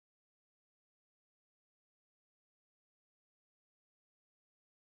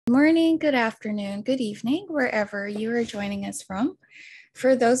morning, good afternoon, good evening, wherever you are joining us from.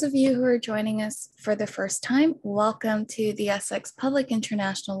 For those of you who are joining us for the first time, welcome to the Essex Public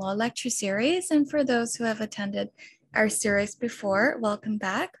International Law Lecture Series. And for those who have attended our series before, welcome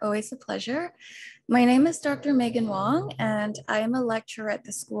back, always a pleasure. My name is Dr. Megan Wong, and I am a lecturer at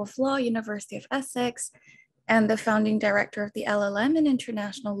the School of Law, University of Essex, and the founding director of the LLM in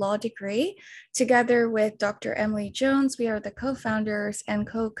International Law degree. Together with Dr. Emily Jones, we are the co-founders and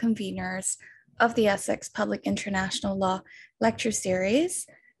co-conveners of the Essex Public International Law Lecture Series.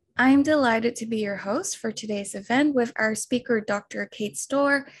 I'm delighted to be your host for today's event with our speaker, Dr. Cait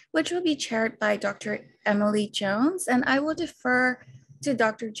Storr, which will be chaired by Dr. Emily Jones, and I will defer to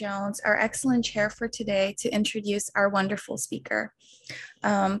Dr. Jones, our excellent chair for today, to introduce our wonderful speaker.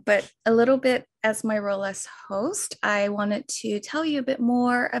 But a little bit as my role as host, I wanted to tell you a bit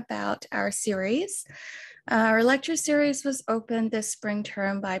more about our series. Our lecture series was opened this spring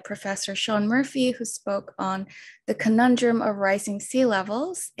term by Professor Sean Murphy, who spoke on the conundrum of rising sea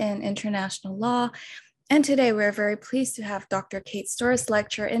levels in international law. And today we're very pleased to have Dr. Cait Storr's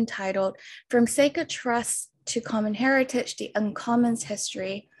lecture entitled From Sacred Trust to Common Heritage, the Uncommons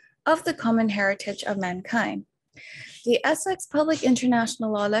History of the Common Heritage of Mankind. The Essex Public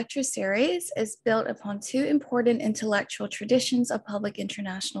International Law Lecture Series is built upon two important intellectual traditions of public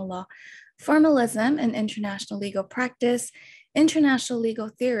international law: formalism and international legal practice, international legal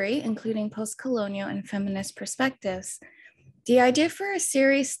theory, including post-colonial and feminist perspectives. The idea for a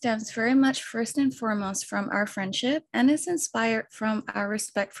series stems very much first and foremost from our friendship and is inspired from our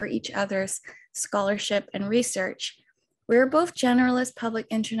respect for each other's scholarship and research. We are both generalist public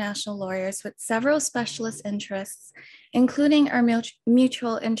international lawyers with several specialist interests, including our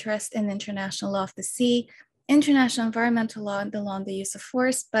mutual interest in international law of the sea, international environmental law, and the law on the use of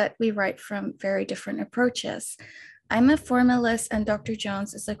force, but we write from very different approaches. I'm a formalist and Dr.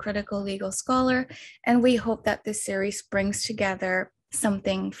 Jones is a critical legal scholar, and we hope that this series brings together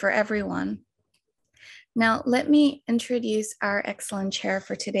something for everyone. Now, let me introduce our excellent chair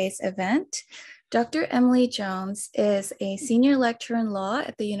for today's event. Dr. Emily Jones is a senior lecturer in law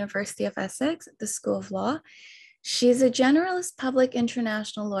at the University of Essex at the School of Law. She is a generalist public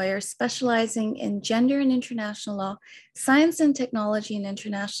international lawyer specializing in gender and international law, science and technology and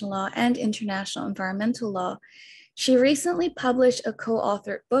international law, and international environmental law. She recently published a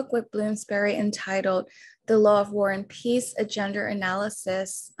co-authored book with Bloomsbury entitled The Law of War and Peace, a Gender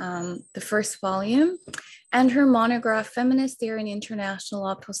Analysis, the first volume, and her monograph, Feminist Theory in International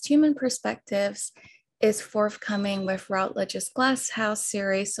Law, Posthuman Perspectives, is forthcoming with Routledge's Glasshouse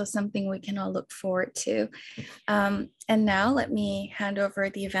series, so something we can all look forward to. And now let me hand over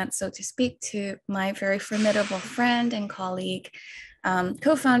the event, so to speak, to my very formidable friend and colleague,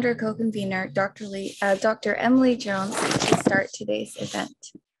 co-founder, co-convener, Dr. Emily Jones, to start today's event.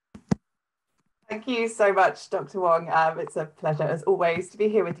 Thank you so much, Dr. Wong. It's a pleasure, as always, to be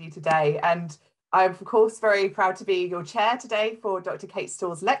here with you today. And I'm, of course, very proud to be your chair today for Dr. Cait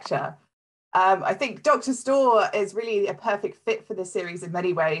Storr's lecture. I think Dr. Storr is really a perfect fit for this series in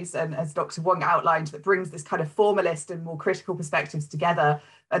many ways. And as Dr. Wong outlined, that brings this kind of formalist and more critical perspectives together.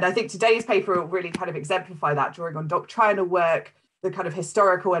 And I think today's paper will really kind of exemplify that, drawing on doctrinal work, the kind of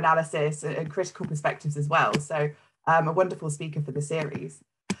historical analysis and critical perspectives as well. So a wonderful speaker for the series.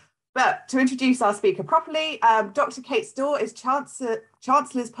 But to introduce our speaker properly, Dr. Cait Storr is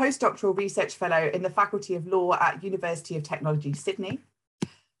Chancellor's Postdoctoral Research Fellow in the Faculty of Law at University of Technology, Sydney.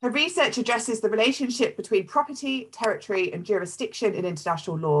 Her research addresses the relationship between property, territory, and jurisdiction in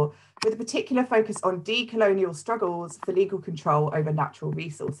international law, with a particular focus on decolonial struggles for legal control over natural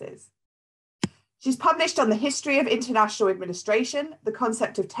resources. She's published on the history of international administration, the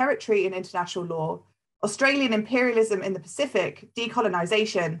concept of territory in international law, Australian imperialism in the Pacific,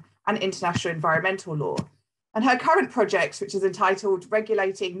 decolonisation, and international environmental law. And her current project, which is entitled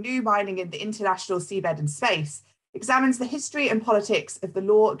Regulating New Mining in the International Seabed and Space, examines the history and politics of the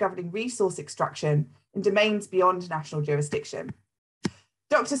law governing resource extraction in domains beyond national jurisdiction.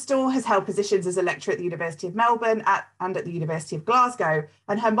 Dr. Storr has held positions as a lecturer at the University of Melbourne and at the University of Glasgow,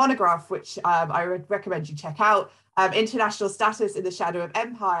 and her monograph, which I would recommend you check out, International Status in the Shadow of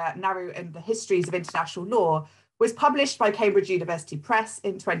Empire, Nauru and the Histories of International Law, was published by Cambridge University Press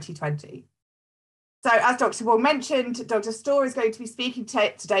in 2020. So as Dr. Wong mentioned, Dr. Storr is going to be speaking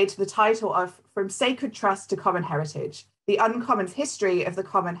today to the title of From Sacred Trust to Common Heritage, the Uncommons History of the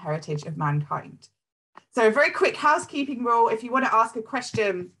Common Heritage of Mankind. So a very quick housekeeping rule: if you want to ask a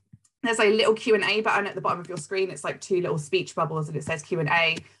question, there's a little Q&A button at the bottom of your screen. It's like two little speech bubbles and it says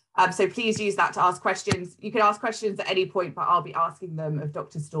Q&A. So please use that to ask questions. You can ask questions at any point, but I'll be asking them of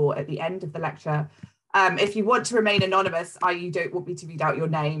Dr. Storr at the end of the lecture. If you want to remain anonymous, i.e. you don't want me to read out your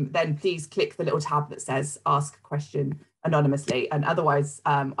name, then please click the little tab that says ask a question anonymously, and otherwise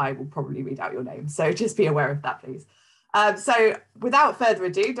I will probably read out your name. So just be aware of that, please. So without further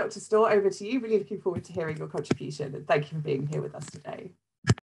ado, Dr. Storr, over to you. Really looking forward to hearing your contribution, and thank you for being here with us today.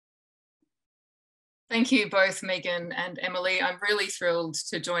 Thank you both, Megan and Emily. I'm really thrilled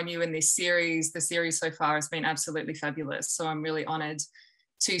to join you in this series. The series so far has been absolutely fabulous, so I'm really honoured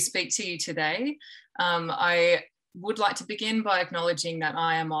to speak to you today. I would like to begin by acknowledging that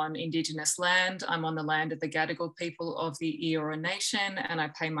I am on Indigenous land. I'm on the land of the Gadigal people of the Eora Nation, and I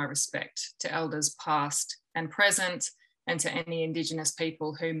pay my respect to elders past and present, and to any Indigenous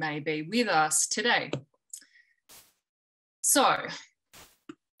people who may be with us today. So,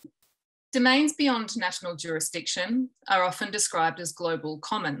 domains beyond national jurisdiction are often described as global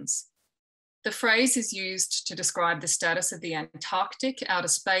commons. The phrase is used to describe the status of the Antarctic, outer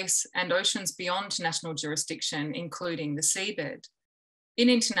space, and oceans beyond national jurisdiction, including the seabed. In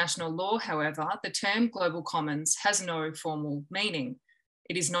international law, however, the term global commons has no formal meaning.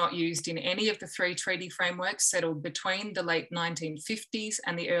 It is not used in any of the three treaty frameworks settled between the late 1950s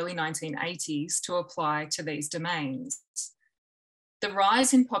and the early 1980s to apply to these domains. The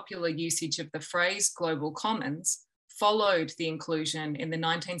rise in popular usage of the phrase global commons followed the inclusion in the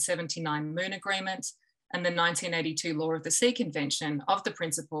 1979 Moon Agreement and the 1982 Law of the Sea Convention of the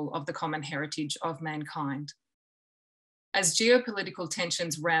principle of the common heritage of mankind. As geopolitical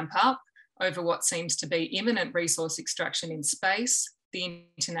tensions ramp up over what seems to be imminent resource extraction in space, the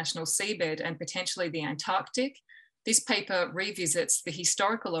international seabed, and potentially the Antarctic, this paper revisits the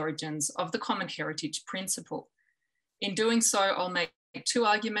historical origins of the common heritage principle. In doing so, I'll make two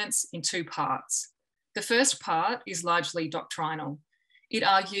arguments in two parts. The first part is largely doctrinal. It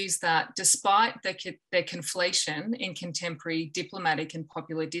argues that despite their conflation in contemporary diplomatic and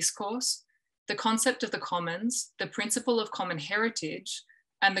popular discourse, the concept of the commons, the principle of common heritage,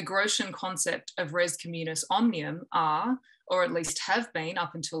 and the Grotian concept of res communis omnium are, or at least have been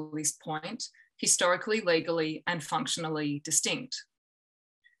up until this point, historically, legally, and functionally distinct.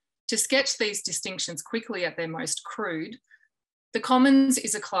 To sketch these distinctions quickly at their most crude, the commons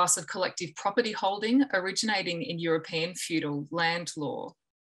is a class of collective property holding originating in European feudal land law.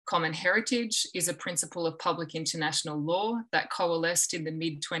 Common heritage is a principle of public international law that coalesced in the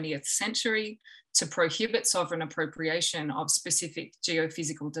mid-20th century to prohibit sovereign appropriation of specific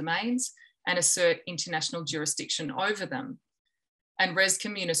geophysical domains and assert international jurisdiction over them. And res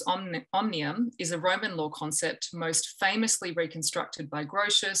communis omnium is a Roman law concept most famously reconstructed by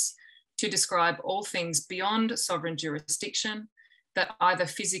Grotius to describe all things beyond sovereign jurisdiction that either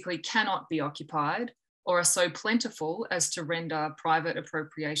physically cannot be occupied or are so plentiful as to render private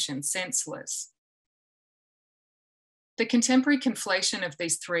appropriation senseless. The contemporary conflation of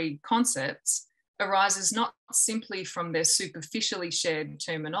these three concepts arises not simply from their superficially shared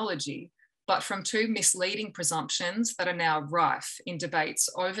terminology, but from two misleading presumptions that are now rife in debates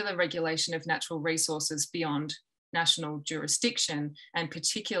over the regulation of natural resources beyond national jurisdiction, and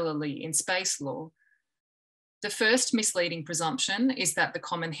particularly in space law. The first misleading presumption is that the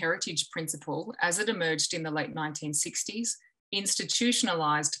common heritage principle, as it emerged in the late 1960s,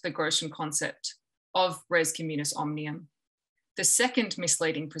 institutionalised the Grotian concept of res communis omnium. The second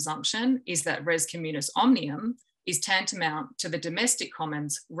misleading presumption is that res communis omnium is tantamount to the domestic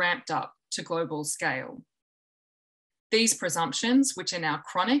commons ramped up to global scale. These presumptions, which are now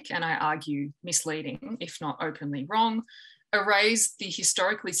chronic and I argue misleading, if not openly wrong, erase the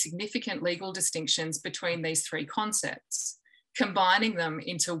historically significant legal distinctions between these three concepts, combining them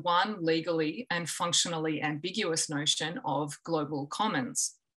into one legally and functionally ambiguous notion of global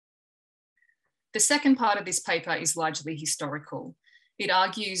commons. The second part of this paper is largely historical. It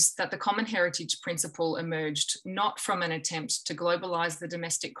argues that the common heritage principle emerged not from an attempt to globalise the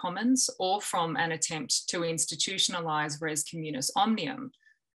domestic commons or from an attempt to institutionalise res communis omnium.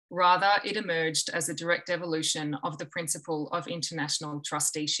 Rather, it emerged as a direct evolution of the principle of international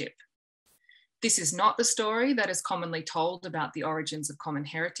trusteeship. This is not the story that is commonly told about the origins of common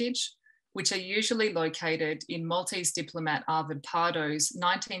heritage, which are usually located in Maltese diplomat Arvid Pardo's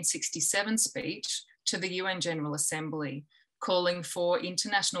 1967 speech to the UN General Assembly, calling for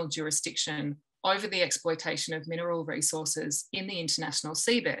international jurisdiction over the exploitation of mineral resources in the international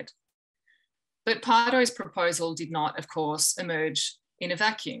seabed. But Pardo's proposal did not, of course, emerge in a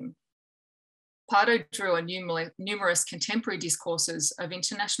vacuum. Pardo drew on numerous contemporary discourses of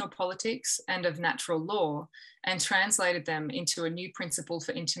international politics and of natural law and translated them into a new principle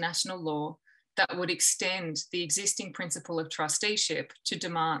for international law that would extend the existing principle of trusteeship to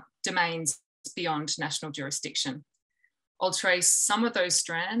domains beyond national jurisdiction. I'll trace some of those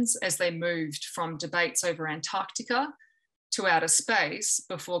strands as they moved from debates over Antarctica to outer space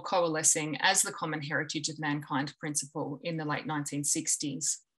before coalescing as the common heritage of mankind principle in the late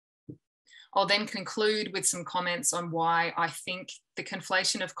 1960s. I'll then conclude with some comments on why I think the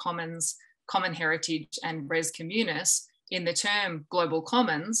conflation of commons, common heritage, and res communis in the term global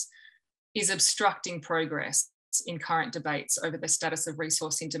commons is obstructing progress in current debates over the status of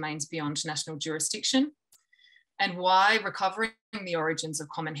resource in domains beyond national jurisdiction, and why recovering the origins of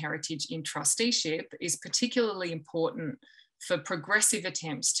common heritage in trusteeship is particularly important for progressive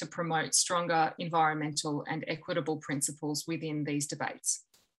attempts to promote stronger environmental and equitable principles within these debates.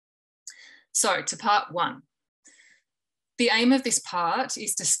 So to part one. The aim of this part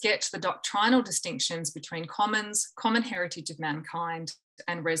is to sketch the doctrinal distinctions between commons, common heritage of mankind,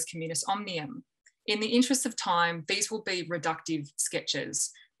 and res communis omnium. In the interest of time, these will be reductive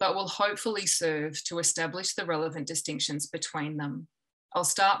sketches, but will hopefully serve to establish the relevant distinctions between them. I'll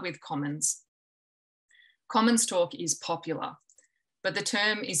start with commons. Commons talk is popular, but the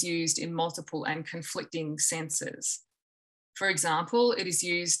term is used in multiple and conflicting senses. For example, it is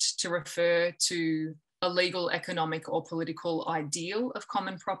used to refer to a legal, economic, or political ideal of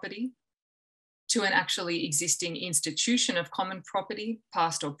common property, to an actually existing institution of common property,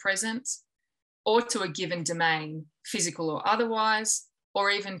 past or present, or to a given domain, physical or otherwise, or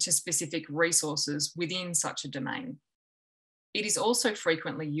even to specific resources within such a domain. It is also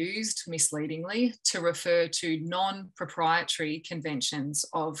frequently used, misleadingly, to refer to non-proprietary conventions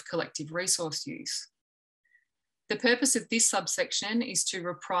of collective resource use. The purpose of this subsection is to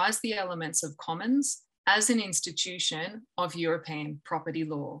reprise the elements of commons as an institution of European property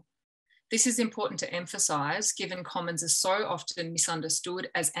law. This is important to emphasise, given commons are so often misunderstood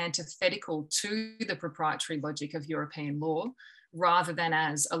as antithetical to the proprietary logic of European law, rather than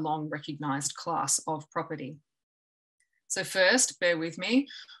as a long recognised class of property. So first, bear with me,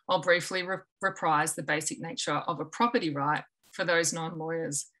 I'll briefly reprise the basic nature of a property right for those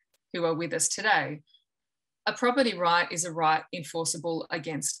non-lawyers who are with us today. A property right is a right enforceable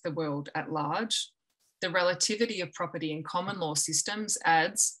against the world at large. The relativity of property in common law systems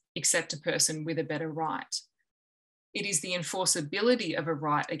adds, except a person with a better right. It is the enforceability of a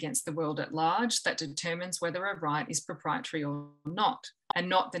right against the world at large that determines whether a right is proprietary or not, and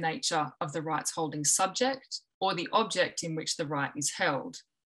not the nature of the right's holding subject or the object in which the right is held.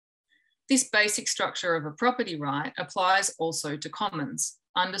 This basic structure of a property right applies also to commons,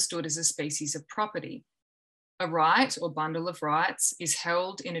 understood as a species of property. A right or bundle of rights is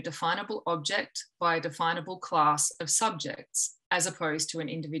held in a definable object by a definable class of subjects, as opposed to an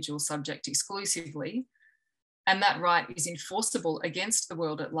individual subject exclusively, and that right is enforceable against the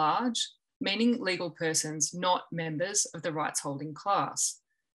world at large, meaning legal persons not members of the rights holding class.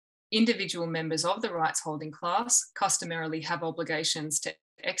 Individual members of the rights holding class customarily have obligations to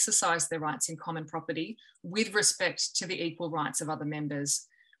exercise their rights in common property with respect to the equal rights of other members,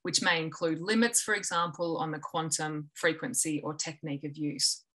 which may include limits, for example, on the quantum, frequency, or technique of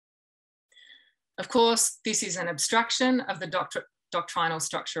use. Of course, this is an abstraction of the doctrinal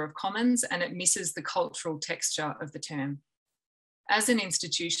structure of commons, and it misses the cultural texture of the term. As an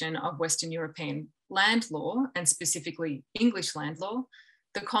institution of Western European land law, and specifically English land law,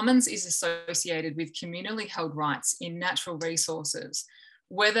 the commons is associated with communally held rights in natural resources,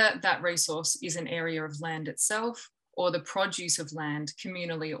 whether that resource is an area of land itself or the produce of land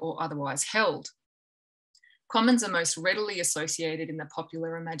communally or otherwise held. Commons are most readily associated in the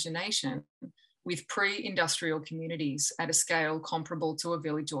popular imagination with pre-industrial communities at a scale comparable to a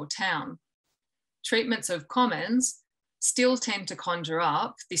village or town. Treatments of commons still tend to conjure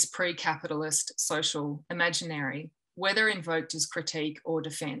up this pre-capitalist social imaginary, whether invoked as critique or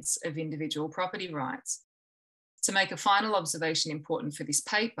defence of individual property rights. To make a final observation important for this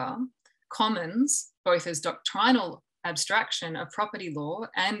paper, commons, both as doctrinal abstraction of property law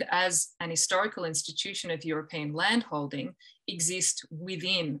and as an historical institution of European landholding, exist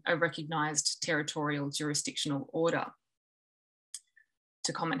within a recognised territorial jurisdictional order.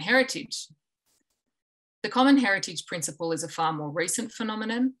 To common heritage. The common heritage principle is a far more recent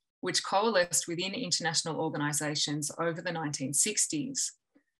phenomenon which coalesced within international organisations over the 1960s.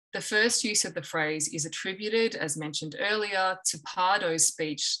 The first use of the phrase is attributed, as mentioned earlier, to Pardo's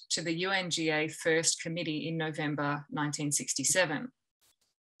speech to the UNGA First Committee in November 1967.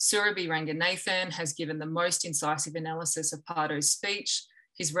 Surabhi Ranganathan has given the most incisive analysis of Pardo's speech,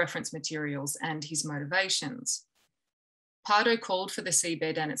 his reference materials, and his motivations. Pardo called for the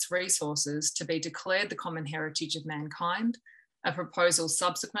seabed and its resources to be declared the common heritage of mankind, a proposal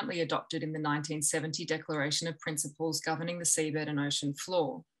subsequently adopted in the 1970 Declaration of Principles governing the seabed and ocean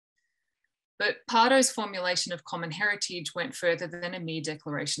floor. But Pardo's formulation of common heritage went further than a mere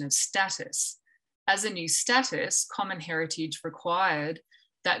declaration of status. As a new status, common heritage required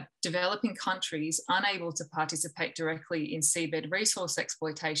that developing countries unable to participate directly in seabed resource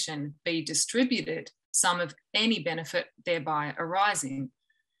exploitation be distributed some of any benefit thereby arising.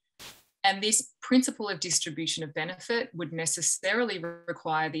 And this principle of distribution of benefit would necessarily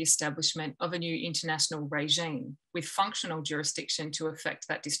require the establishment of a new international regime with functional jurisdiction to effect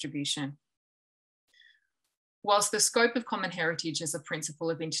that distribution. Whilst the scope of common heritage as a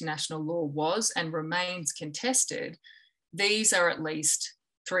principle of international law was and remains contested, these are at least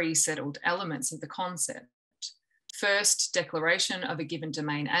three settled elements of the concept. First, declaration of a given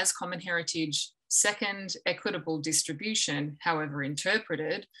domain as common heritage. Second, equitable distribution, however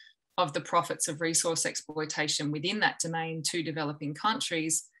interpreted, of the profits of resource exploitation within that domain to developing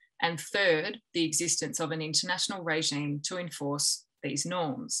countries. And third, the existence of an international regime to enforce these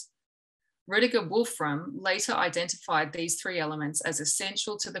norms. Rudiger Wolfram later identified these three elements as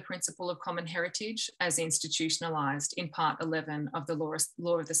essential to the principle of common heritage as institutionalised in Part 11 of the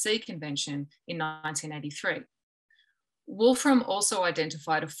Law of the Sea Convention in 1983. Wolfram also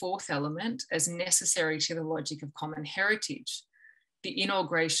identified a fourth element as necessary to the logic of common heritage, the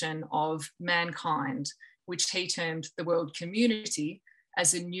inauguration of mankind, which he termed the world community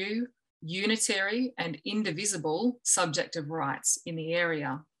as a new, unitary and indivisible subject of rights in the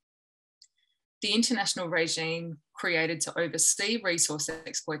area. The international regime created to oversee resource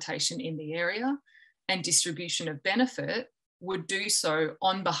exploitation in the area and distribution of benefit would do so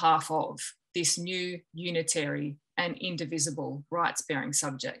on behalf of this new, unitary and indivisible rights-bearing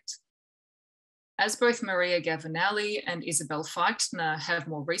subject. As both Maria Gavinelli and Isabel Feichtner have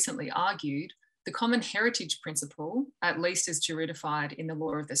more recently argued, the common heritage principle, at least as juridified in the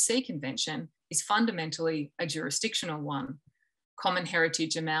Law of the Sea Convention, is fundamentally a jurisdictional one. Common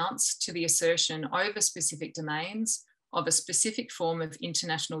heritage amounts to the assertion over specific domains of a specific form of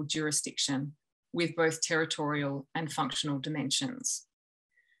international jurisdiction with both territorial and functional dimensions.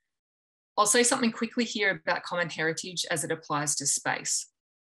 I'll say something quickly here about common heritage as it applies to space.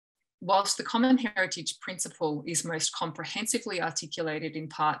 Whilst the common heritage principle is most comprehensively articulated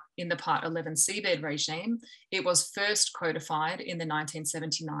in the Part 11 seabed regime, it was first codified in the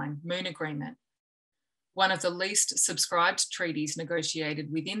 1979 Moon Agreement, one of the least subscribed treaties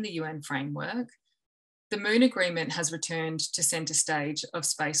negotiated within the UN framework. The Moon Agreement has returned to centre stage of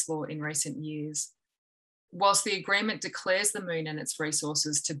space law in recent years. Whilst the agreement declares the moon and its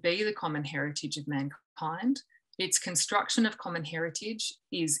resources to be the common heritage of mankind, its construction of common heritage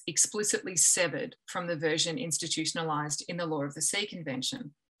is explicitly severed from the version institutionalised in the Law of the Sea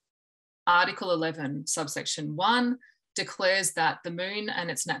Convention. Article 11, subsection 1, declares that the moon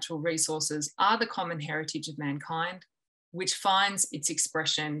and its natural resources are the common heritage of mankind, which finds its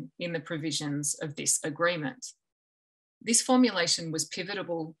expression in the provisions of this agreement. This formulation was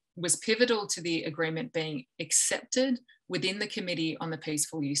pivotal to the agreement being accepted within the Committee on the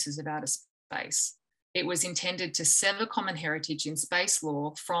Peaceful Uses of Outer Space. It was intended to sever common heritage in space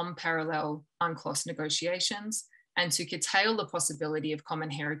law from parallel UNCLOS negotiations and to curtail the possibility of common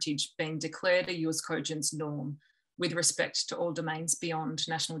heritage being declared a jus cogens norm with respect to all domains beyond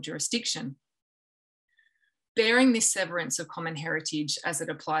national jurisdiction. Bearing this severance of common heritage as it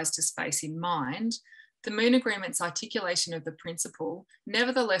applies to space in mind, the Moon Agreement's articulation of the principle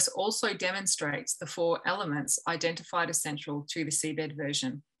nevertheless also demonstrates the four elements identified as central to the seabed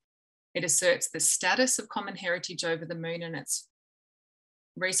version. It asserts the status of common heritage over the moon and its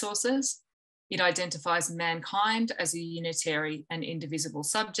resources. It identifies mankind as a unitary and indivisible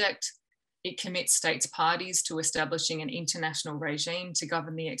subject. It commits states parties to establishing an international regime to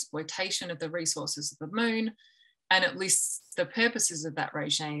govern the exploitation of the resources of the moon, and it lists the purposes of that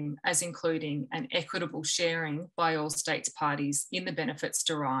regime as including an equitable sharing by all states parties in the benefits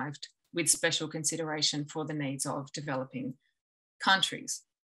derived, with special consideration for the needs of developing countries.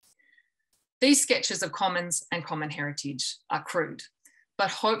 These sketches of commons and common heritage are crude,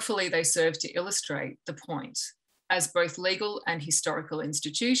 but hopefully they serve to illustrate the point. As both legal and historical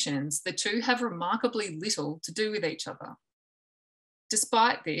institutions, the two have remarkably little to do with each other.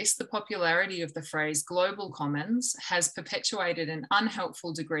 Despite this, the popularity of the phrase global commons has perpetuated an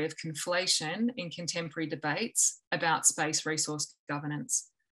unhelpful degree of conflation in contemporary debates about space resource governance.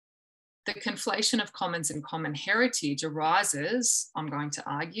 The conflation of commons and common heritage arises, I'm going to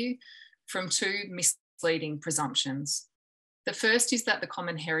argue, from two misleading presumptions. The first is that the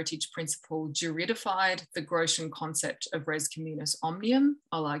common heritage principle juridified the Grotian concept of res communis omnium.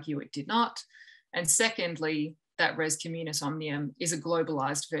 I'll argue it did not. And secondly, that res communis omnium is a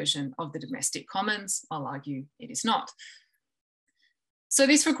globalized version of the domestic commons. I'll argue it is not. So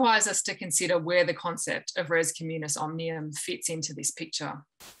this requires us to consider where the concept of res communis omnium fits into this picture.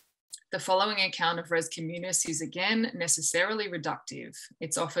 The following account of res communis is again necessarily reductive.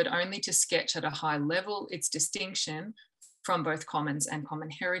 It's offered only to sketch at a high level its distinction from both commons and common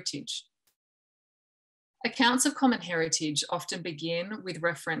heritage. Accounts of common heritage often begin with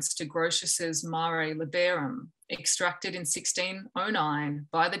reference to Grotius's Mare Liberum, extracted in 1609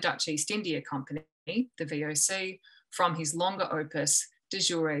 by the Dutch East India Company, the VOC, from his longer opus, De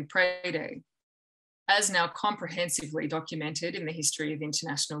Jure Praede. As now comprehensively documented in the history of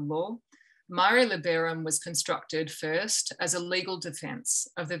international law, Mare Liberum was constructed first as a legal defence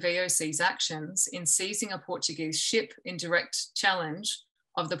of the VOC's actions in seizing a Portuguese ship in direct challenge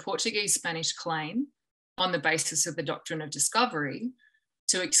of the Portuguese-Spanish claim on the basis of the doctrine of discovery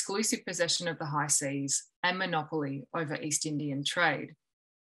to exclusive possession of the high seas and monopoly over East Indian trade.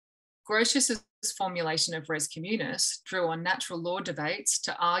 Grotius's formulation of res communis drew on natural law debates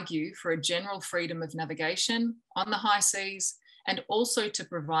to argue for a general freedom of navigation on the high seas and also to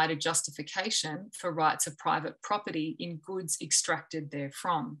provide a justification for rights of private property in goods extracted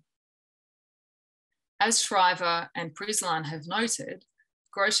therefrom. As Shriver and Prislan have noted,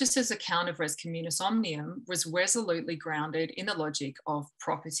 Grotius's account of res communis omnium was resolutely grounded in the logic of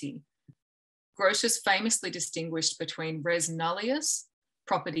property. Grotius famously distinguished between res nullius,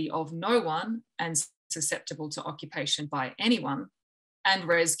 property of no one and susceptible to occupation by anyone, and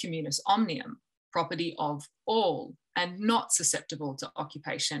res communis omnium, property of all and not susceptible to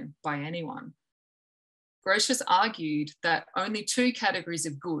occupation by anyone. Grotius argued that only two categories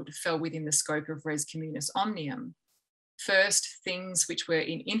of good fell within the scope of res communis omnium. First, things which were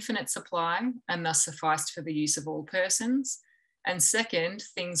in infinite supply and thus sufficed for the use of all persons. And second,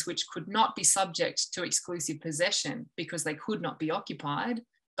 things which could not be subject to exclusive possession because they could not be occupied,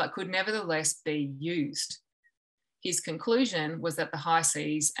 but could nevertheless be used. His conclusion was that the high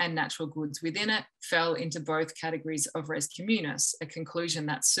seas and natural goods within it fell into both categories of res communis, a conclusion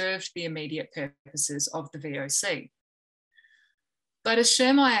that served the immediate purposes of the VOC. But as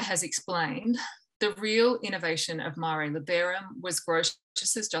Schermeyer has explained, the real innovation of Mare Liberum was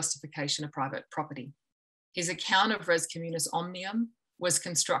Grotius's justification of private property. His account of res communis omnium was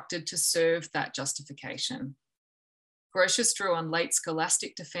constructed to serve that justification. Grotius drew on late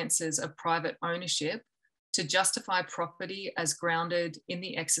scholastic defences of private ownership to justify property as grounded in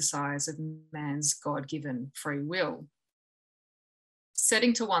the exercise of man's God-given free will.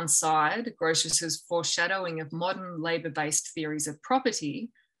 Setting to one side Grotius's foreshadowing of modern labour-based theories of property,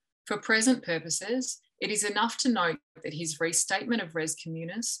 for present purposes, it is enough to note that his restatement of res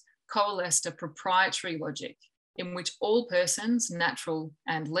communis coalesced a proprietary logic in which all persons, natural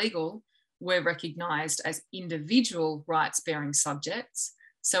and legal, were recognised as individual rights-bearing subjects,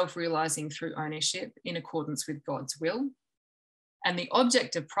 self-realising through ownership in accordance with God's will. And the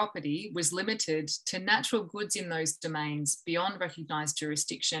object of property was limited to natural goods in those domains beyond recognised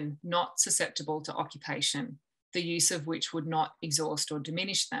jurisdiction, not susceptible to occupation, the use of which would not exhaust or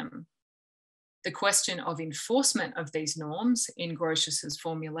diminish them. The question of enforcement of these norms in Grotius's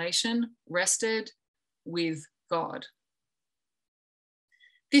formulation rested with God.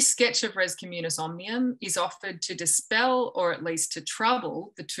 This sketch of res communis omnium is offered to dispel or at least to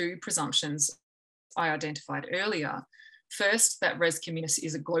trouble the two presumptions I identified earlier. First, that res communis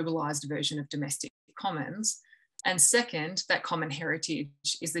is a globalised version of domestic commons, and second, that common heritage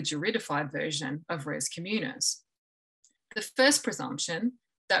is the juridified version of res communis. The first presumption,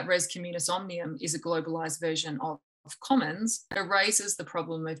 that res communis omnium is a globalised version of commons, erases the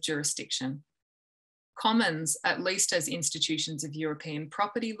problem of jurisdiction. Commons, at least as institutions of European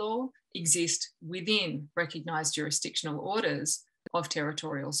property law, exist within recognised jurisdictional orders of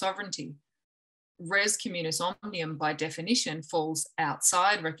territorial sovereignty. Res communis omnium, by definition, falls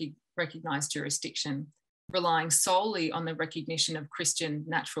outside recognised jurisdiction, relying solely on the recognition of Christian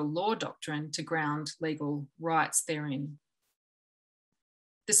natural law doctrine to ground legal rights therein.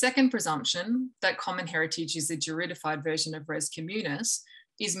 The second presumption, that common heritage is a juridified version of res communis,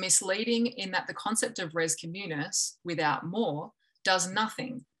 is misleading in that the concept of res communis, without more, does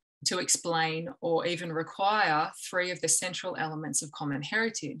nothing to explain or even require three of the central elements of common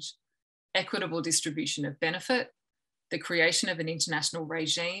heritage: equitable distribution of benefit, the creation of an international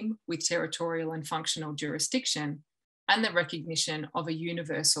regime with territorial and functional jurisdiction, and the recognition of a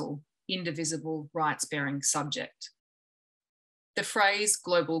universal, indivisible rights-bearing subject. The phrase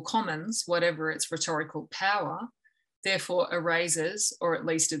global commons, whatever its rhetorical power, therefore erases or at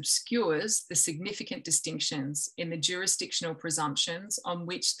least obscures the significant distinctions in the jurisdictional presumptions on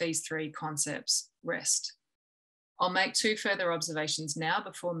which these three concepts rest. I'll make two further observations now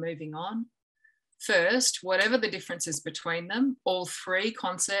before moving on. First, whatever the differences between them, all three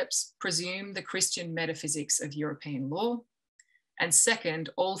concepts presume the Christian metaphysics of European law. And second,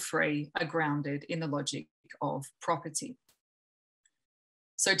 all three are grounded in the logic of property.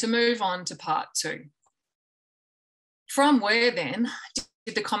 So to move on to part two. From where then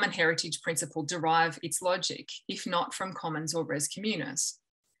did the common heritage principle derive its logic, if not from commons or res communis?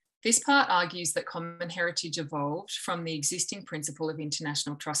 This part argues that common heritage evolved from the existing principle of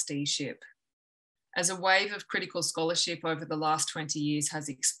international trusteeship. As a wave of critical scholarship over the last 20 years has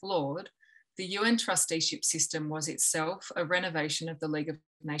explored, the UN trusteeship system was itself a renovation of the League of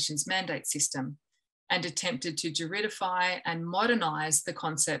Nations mandate system and attempted to juridify and modernise the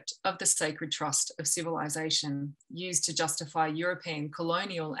concept of the sacred trust of civilization used to justify European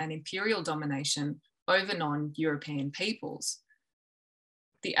colonial and imperial domination over non-European peoples.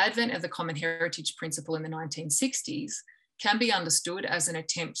 The advent of the common heritage principle in the 1960s can be understood as an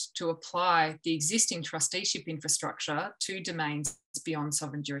attempt to apply the existing trusteeship infrastructure to domains beyond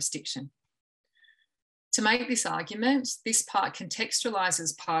sovereign jurisdiction. To make this argument, this part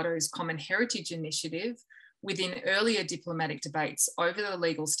contextualises Pardo's common heritage initiative within earlier diplomatic debates over the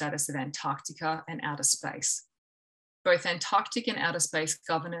legal status of Antarctica and outer space. Both Antarctic and outer space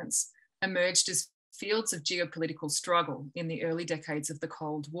governance emerged as fields of geopolitical struggle in the early decades of the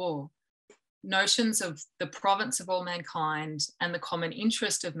Cold War. Notions of the province of all mankind and the common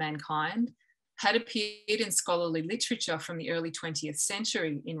interest of mankind had appeared in scholarly literature from the early 20th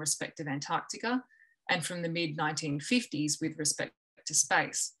century in respect of Antarctica and from the mid-1950s with respect to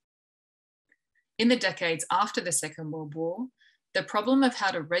space. In the decades after the Second World War, the problem of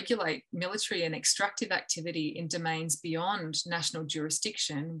how to regulate military and extractive activity in domains beyond national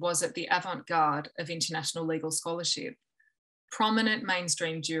jurisdiction was at the avant-garde of international legal scholarship. Prominent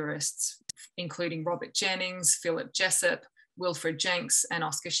mainstream jurists, including Robert Jennings, Philip Jessup, Wilfred Jenks, and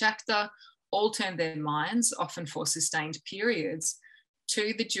Oscar Schachter, all turned their minds, often for sustained periods,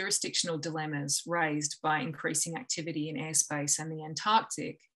 to the jurisdictional dilemmas raised by increasing activity in airspace and the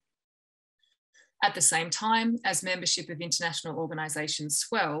Antarctic. At the same time, as membership of international organisations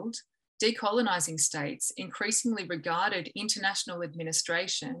swelled, decolonising states increasingly regarded international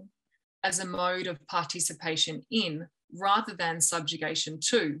administration as a mode of participation in, rather than subjugation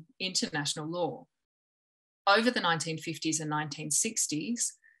to, international law. Over the 1950s and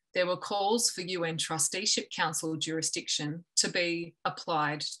 1960s, there were calls for UN Trusteeship Council jurisdiction to be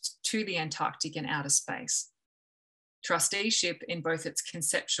applied to the Antarctic and outer space. Trusteeship, in both its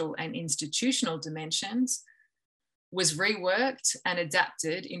conceptual and institutional dimensions, was reworked and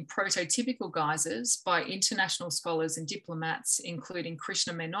adapted in prototypical guises by international scholars and diplomats, including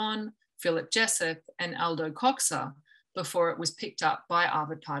Krishna Menon, Philip Jessup, and Aldo Coxa, before it was picked up by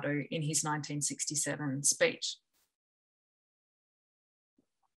Arvid Pardo in his 1967 speech.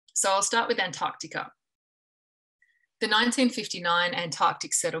 So I'll start with Antarctica. The 1959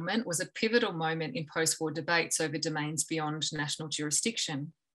 Antarctic settlement was a pivotal moment in post-war debates over domains beyond national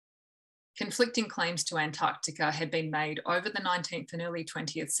jurisdiction. Conflicting claims to Antarctica had been made over the 19th and early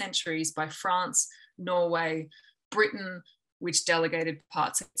 20th centuries by France, Norway, Britain, which delegated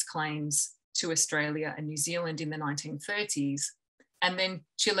parts of its claims to Australia and New Zealand in the 1930s, and then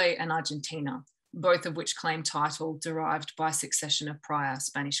Chile and Argentina, both of which claimed title derived by succession of prior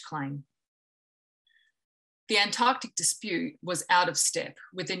Spanish claim. The Antarctic dispute was out of step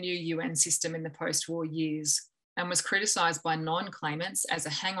with the new UN system in the post-war years and was criticised by non-claimants as a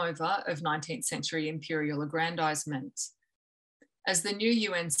hangover of 19th century imperial aggrandisement. As the new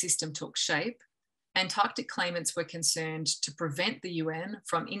UN system took shape, Antarctic claimants were concerned to prevent the UN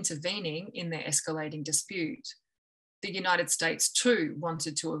from intervening in their escalating dispute. The United States too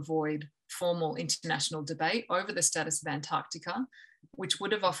wanted to avoid formal international debate over the status of Antarctica, which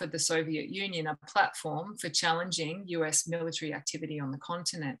would have offered the Soviet Union a platform for challenging US military activity on the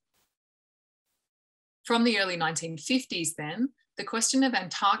continent. From the early 1950s then, the question of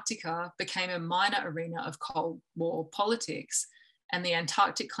Antarctica became a minor arena of Cold War politics, and the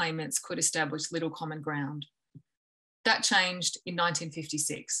Antarctic claimants could establish little common ground. That changed in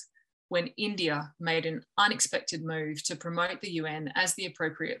 1956, when India made an unexpected move to promote the UN as the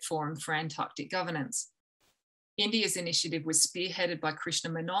appropriate forum for Antarctic governance. India's initiative was spearheaded by Krishna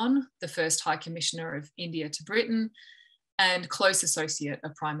Menon, the first High Commissioner of India to Britain, and close associate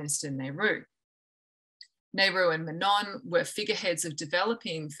of Prime Minister Nehru. Nehru and Menon were figureheads of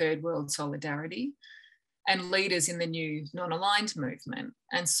developing Third World solidarity and leaders in the new non-aligned movement,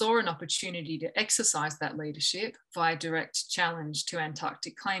 and saw an opportunity to exercise that leadership via direct challenge to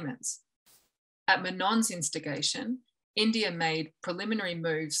Antarctic claimants. At Menon's instigation, India made preliminary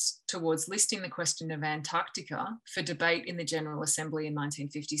moves towards listing the question of Antarctica for debate in the General Assembly in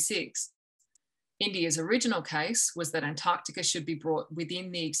 1956. India's original case was that Antarctica should be brought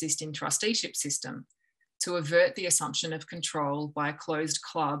within the existing trusteeship system to avert the assumption of control by a closed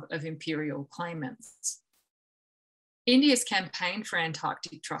club of imperial claimants. India's campaign for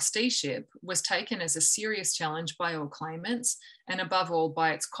Antarctic trusteeship was taken as a serious challenge by all claimants, and above all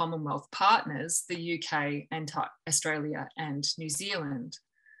by its Commonwealth partners, the UK, Australia and New Zealand.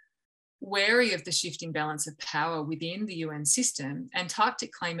 Wary of the shifting balance of power within the UN system,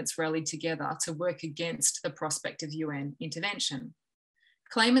 Antarctic claimants rallied together to work against the prospect of UN intervention.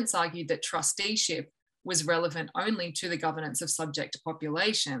 Claimants argued that trusteeship was relevant only to the governance of subject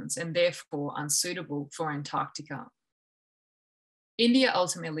populations and therefore unsuitable for Antarctica. India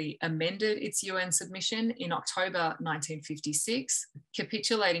ultimately amended its UN submission in October 1956,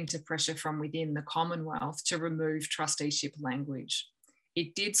 capitulating to pressure from within the Commonwealth to remove trusteeship language.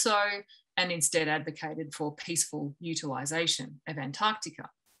 It did so and instead advocated for peaceful utilisation of Antarctica.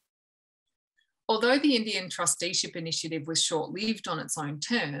 Although the Indian trusteeship initiative was short-lived on its own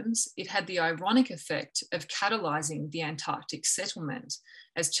terms, it had the ironic effect of catalysing the Antarctic settlement,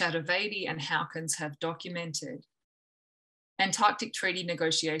 as Chaturvedi and Hawkins have documented. Antarctic treaty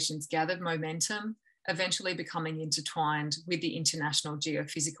negotiations gathered momentum, eventually becoming intertwined with the International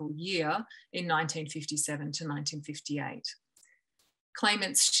Geophysical Year in 1957 to 1958.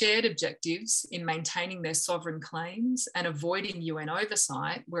 Claimants' shared objectives in maintaining their sovereign claims and avoiding UN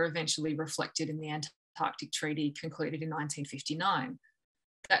oversight were eventually reflected in the Antarctic Treaty concluded in 1959.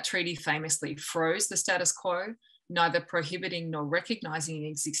 That treaty famously froze the status quo, neither prohibiting nor recognising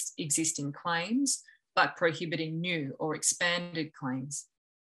existing claims, but prohibiting new or expanded claims.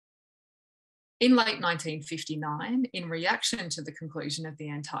 In late 1959, in reaction to the conclusion of the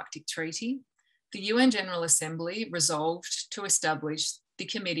Antarctic Treaty, the UN General Assembly resolved to establish the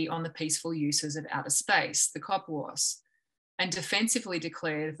Committee on the Peaceful Uses of Outer Space, the COPUOS, and defensively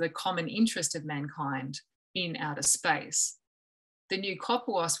declared the common interest of mankind in outer space. The new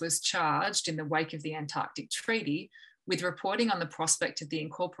COPUOS was charged in the wake of the Antarctic Treaty with reporting on the prospect of the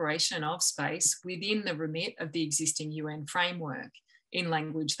incorporation of space within the remit of the existing UN framework in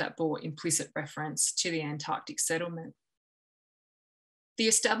language that bore implicit reference to the Antarctic settlement. The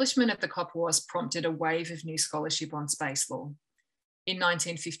establishment of the COPUOS prompted a wave of new scholarship on space law. In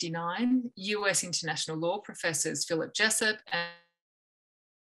 1959, US international law professors Philip Jessup and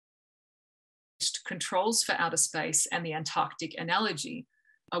Controls for Outer Space and the Antarctic Analogy,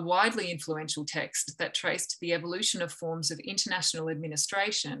 a widely influential text that traced the evolution of forms of international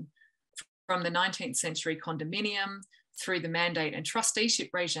administration from the 19th century condominium through the mandate and trusteeship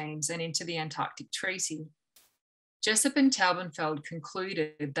regimes and into the Antarctic Treaty. Jessup and Taubenfeld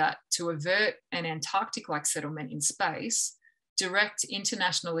concluded that to avert an Antarctic-like settlement in space, direct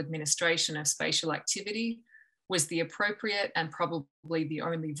international administration of spatial activity was the appropriate and probably the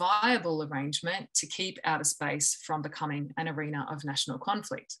only viable arrangement to keep outer space from becoming an arena of national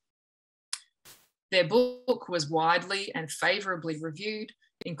conflict. Their book was widely and favourably reviewed,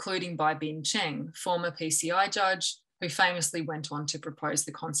 including by Bin Cheng, former PCI judge, who famously went on to propose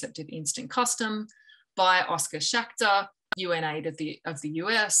the concept of instant custom, by Oscar Schachter, UN aide of the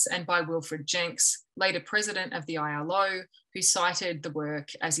US, and by Wilfred Jenks, later president of the ILO, who cited the work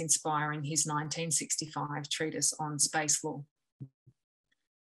as inspiring his 1965 treatise on space law.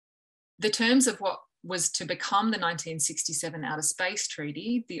 The terms of what was to become the 1967 Outer Space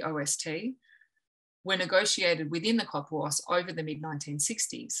Treaty, the OST, were negotiated within the COPUOS over the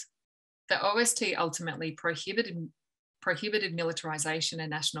mid-1960s. The OST ultimately prohibited militarisation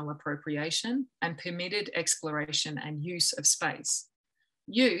and national appropriation and permitted exploration and use of space.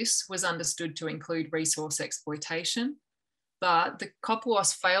 Use was understood to include resource exploitation, but the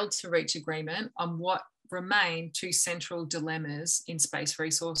COPUOS failed to reach agreement on what remain two central dilemmas in space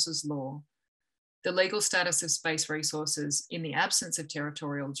resources law: the legal status of space resources in the absence of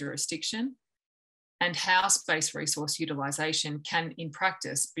territorial jurisdiction, and how space resource utilisation can in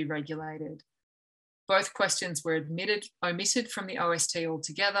practice be regulated. Both questions were omitted from the OST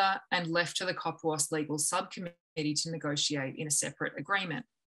altogether and left to the COPUOS legal subcommittee to negotiate in a separate agreement.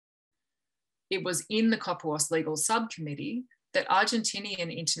 It was in the COPUOS legal subcommittee that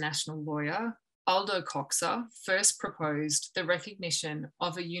Argentinian international lawyer Aldo Coxa first proposed the recognition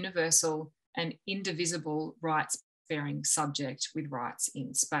of a universal and indivisible rights-bearing subject with rights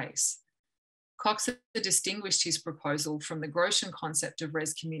in space. Coxa distinguished his proposal from the Grotian concept of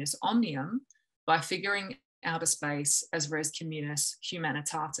res communis omnium by figuring outer space as res communis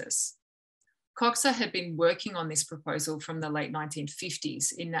humanitatis. Coxa had been working on this proposal from the late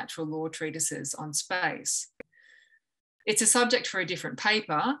 1950s in natural law treatises on space. It's a subject for a different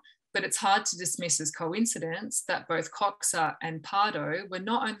paper, but it's hard to dismiss as coincidence that both Coxa and Pardo were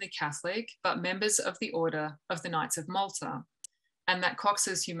not only Catholic, but members of the Order of the Knights of Malta, and that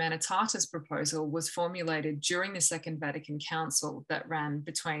Cox's Humanitatis proposal was formulated during the Second Vatican Council that ran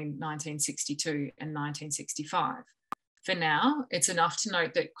between 1962 and 1965. For now, it's enough to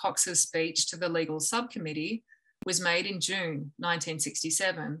note that Cox's speech to the legal subcommittee was made in June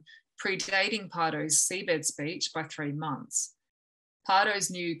 1967, predating Pardo's seabed speech by 3 months.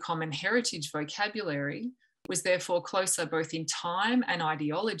 Pardo's new common heritage vocabulary was therefore closer both in time and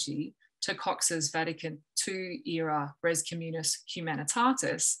ideology to Cox's Vatican II era res communis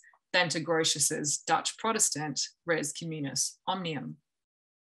humanitatis than to Grotius's Dutch Protestant res communis omnium.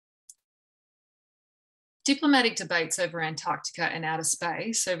 Diplomatic debates over Antarctica and outer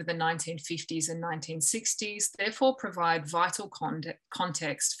space over the 1950s and 1960s therefore provide vital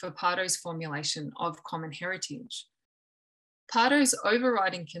context for Pardo's formulation of common heritage. Pardo's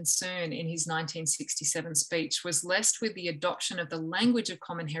overriding concern in his 1967 speech was less with the adoption of the language of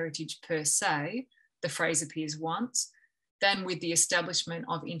common heritage per se, the phrase appears once, than with the establishment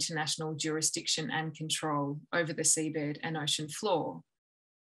of international jurisdiction and control over the seabed and ocean floor.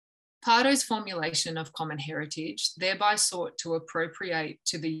 Pardo's formulation of common heritage thereby sought to appropriate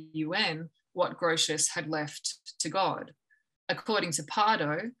to the UN what Grotius had left to God. According to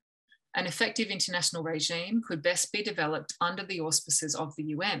Pardo, an effective international regime could best be developed under the auspices of the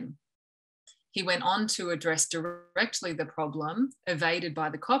UN. He went on to address directly the problem, evaded by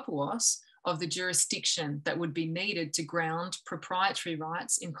the Copuos, of the jurisdiction that would be needed to ground proprietary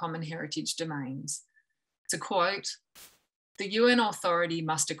rights in common heritage domains. To quote, "The UN authority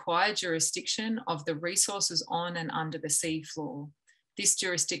must acquire jurisdiction of the resources on and under the sea floor. This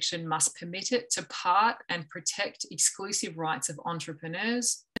jurisdiction must permit it to part and protect exclusive rights of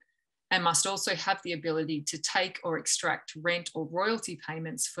entrepreneurs, and must also have the ability to take or extract rent or royalty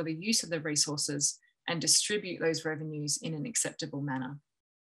payments for the use of the resources and distribute those revenues in an acceptable manner."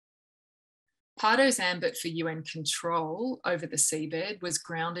 Pardo's ambit for UN control over the seabed was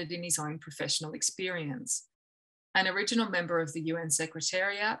grounded in his own professional experience. An original member of the UN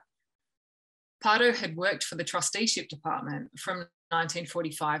Secretariat, Pardo had worked for the Trusteeship Department from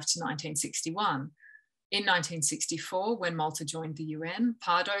 1945 to 1961. In 1964, when Malta joined the UN,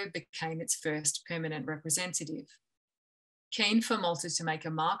 Pardo became its first permanent representative. Keen for Malta to make a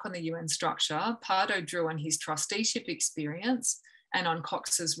mark on the UN structure, Pardo drew on his trusteeship experience and on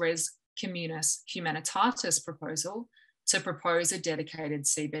Cox's res communis humanitatis proposal to propose a dedicated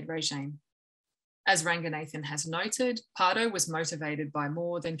seabed regime. As Ranganathan has noted, Pardo was motivated by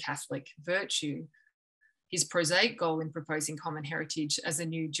more than Catholic virtue. His prosaic goal in proposing common heritage as a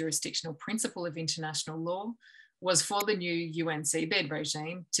new jurisdictional principle of international law was for the new UN seabed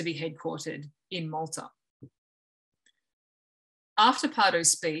regime to be headquartered in Malta. After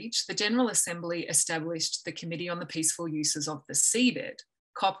Pardo's speech, the General Assembly established the Committee on the Peaceful Uses of the Seabed,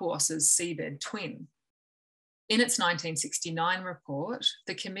 Copuos's seabed twin. In its 1969 report,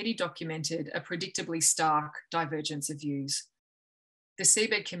 the committee documented a predictably stark divergence of views. The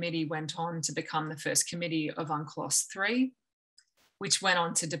Seabed Committee went on to become the first committee of UNCLOS 3, which went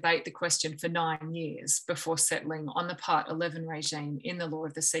on to debate the question for 9 years before settling on the Part 11 regime in the Law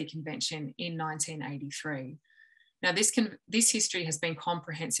of the Sea Convention in 1983. Now, this history has been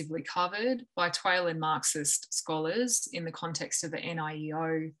comprehensively covered by TWAIL and Marxist scholars in the context of the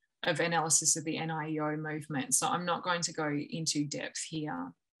NIEO, of analysis of the NIEO movement, so I'm not going to go into depth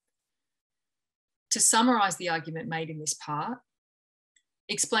here. To summarise the argument made in this part,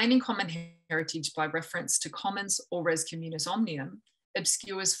 explaining common heritage by reference to commons or res communis omnium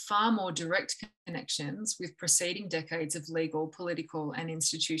obscures far more direct connections with preceding decades of legal, political, and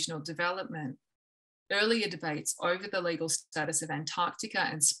institutional development. Earlier debates over the legal status of Antarctica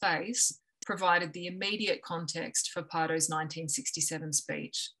and space provided the immediate context for Pardo's 1967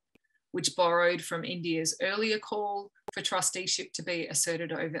 speech, which borrowed from India's earlier call for trusteeship to be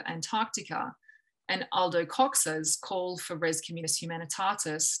asserted over Antarctica and Aldo Cox's call for res communis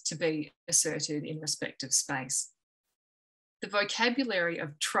humanitatis to be asserted in respect of space. The vocabulary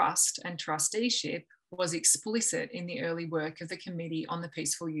of trust and trusteeship was explicit in the early work of the Committee on the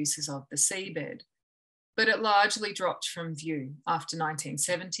Peaceful Uses of the Seabed, but it largely dropped from view after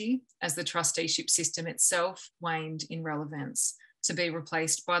 1970 as the trusteeship system itself waned in relevance to be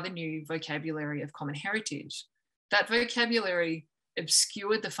replaced by the new vocabulary of common heritage. That vocabulary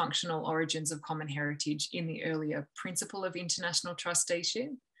obscured the functional origins of common heritage in the earlier principle of international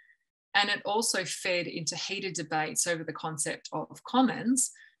trusteeship, and it also fed into heated debates over the concept of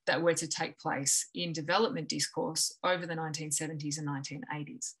commons that were to take place in development discourse over the 1970s and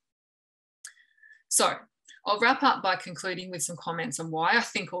 1980s. So, I'll wrap up by concluding with some comments on why I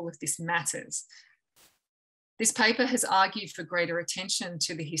think all of this matters. This paper has argued for greater attention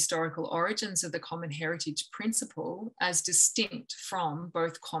to the historical origins of the common heritage principle as distinct from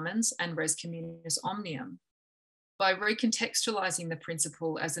both commons and res communis omnium. By recontextualising the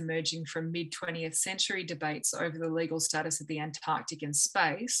principle as emerging from mid-20th century debates over the legal status of the Antarctic and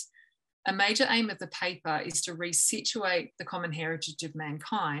space, a major aim of the paper is to resituate the common heritage of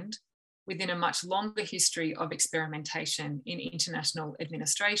mankind within a much longer history of experimentation in international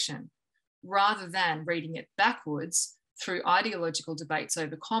administration, rather than reading it backwards through ideological debates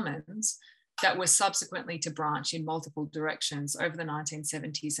over commons that were subsequently to branch in multiple directions over the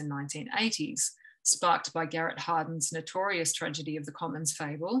 1970s and 1980s, sparked by Garrett Hardin's notorious tragedy of the commons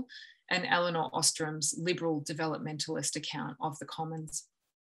fable and Elinor Ostrom's liberal developmentalist account of the commons.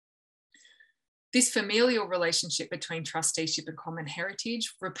 This familial relationship between trusteeship and common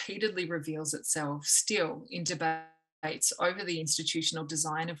heritage repeatedly reveals itself still in debates over the institutional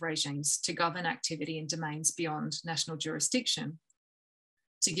design of regimes to govern activity in domains beyond national jurisdiction.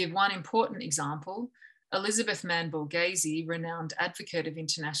 To give one important example, Elizabeth Mann Borghese, renowned advocate of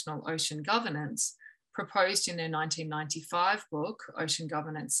international ocean governance, proposed in her 1995 book, Ocean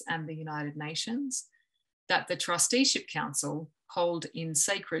Governance and the United Nations, that the Trusteeship Council hold in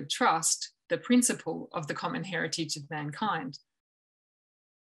sacred trust the principle of the common heritage of mankind.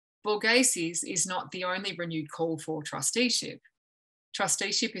 Borghese's is not the only renewed call for trusteeship.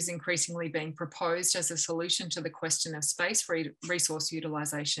 Trusteeship is increasingly being proposed as a solution to the question of space resource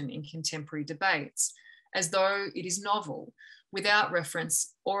utilisation in contemporary debates, as though it is novel, without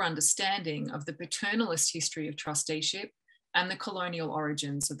reference or understanding of the paternalist history of trusteeship and the colonial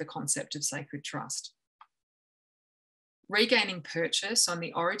origins of the concept of sacred trust. Regaining purchase on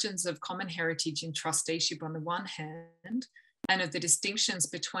the origins of common heritage in trusteeship on the one hand, and of the distinctions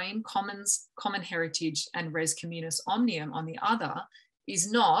between commons, common heritage, and res communis omnium on the other,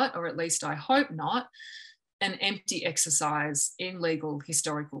 is not, or at least I hope not, an empty exercise in legal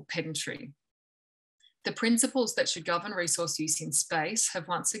historical pedantry. The principles that should govern resource use in space have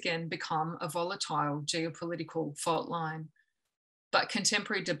once again become a volatile geopolitical fault line. But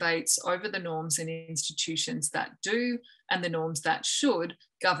contemporary debates over the norms and institutions that do and the norms that should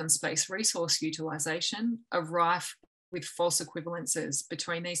govern space resource utilisation are rife with false equivalences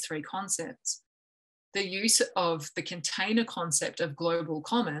between these three concepts. The use of the container concept of global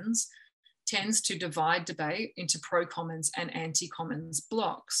commons tends to divide debate into pro-commons and anti-commons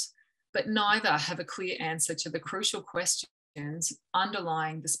blocks, but neither have a clear answer to the crucial questions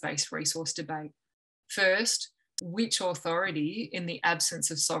underlying the space resource debate. First, which authority, in the absence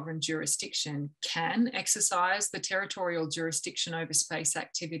of sovereign jurisdiction, can exercise the territorial jurisdiction over space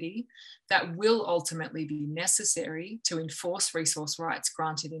activity that will ultimately be necessary to enforce resource rights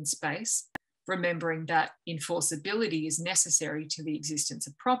granted in space, remembering that enforceability is necessary to the existence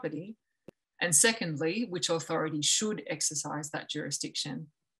of property, and secondly, which authority should exercise that jurisdiction.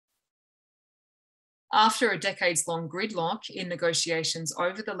 After a decades-long gridlock in negotiations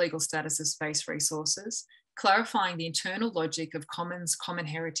over the legal status of space resources, clarifying the internal logic of commons, common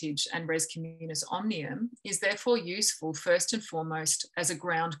heritage, and res communis omnium is therefore useful first and foremost as a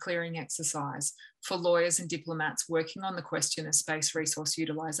ground clearing exercise for lawyers and diplomats working on the question of space resource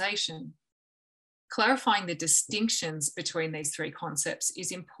utilisation. Clarifying the distinctions between these three concepts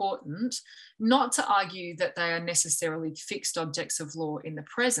is important, not to argue that they are necessarily fixed objects of law in the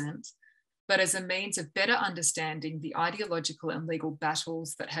present, but as a means of better understanding the ideological and legal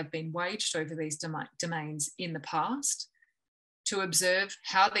battles that have been waged over these domains in the past, to observe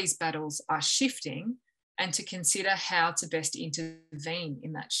how these battles are shifting, and to consider how to best intervene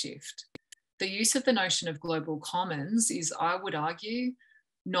in that shift. The use of the notion of global commons is, I would argue,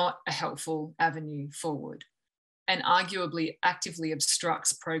 not a helpful avenue forward, and arguably actively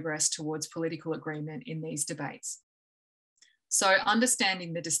obstructs progress towards political agreement in these debates. So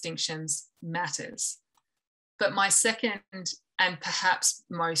understanding the distinctions matters. But my second and perhaps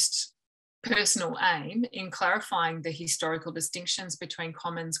most personal aim in clarifying the historical distinctions between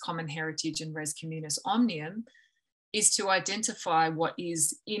commons, common heritage, and res communis omnium is to identify what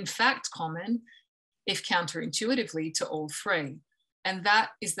is in fact common, if counterintuitively, to all three. And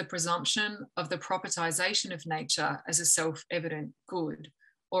that is the presumption of the propertization of nature as a self-evident good,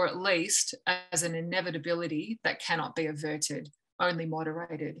 or at least as an inevitability that cannot be averted, only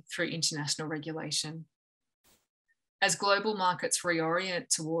moderated through international regulation. As global markets reorient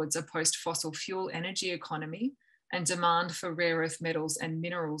towards a post-fossil fuel energy economy and demand for rare earth metals and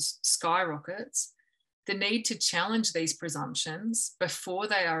minerals skyrockets, the need to challenge these presumptions before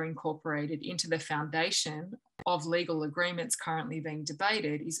they are incorporated into the foundation of legal agreements currently being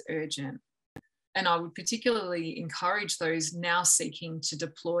debated is urgent. And I would particularly encourage those now seeking to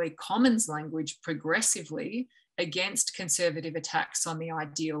deploy commons language progressively against conservative attacks on the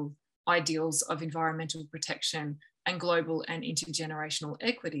ideals of environmental protection and global and intergenerational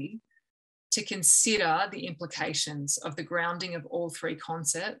equity, to consider the implications of the grounding of all three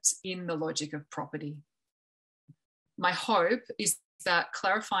concepts in the logic of property. My hope is that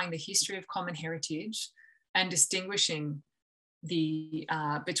clarifying the history of common heritage and distinguishing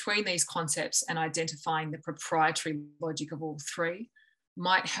between these concepts and identifying the proprietary logic of all three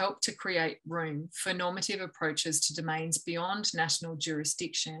might help to create room for normative approaches to domains beyond national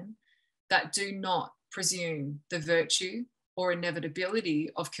jurisdiction that do not presume the virtue or inevitability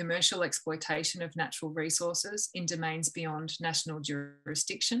of commercial exploitation of natural resources in domains beyond national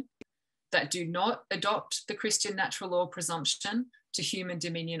jurisdiction, that do not adopt the Christian natural law presumption to human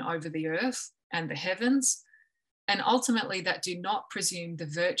dominion over the earth and the heavens, and ultimately that do not presume the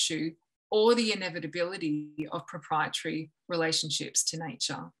virtue or the inevitability of proprietary relationships to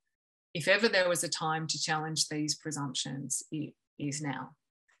nature. If ever there was a time to challenge these presumptions, it is now.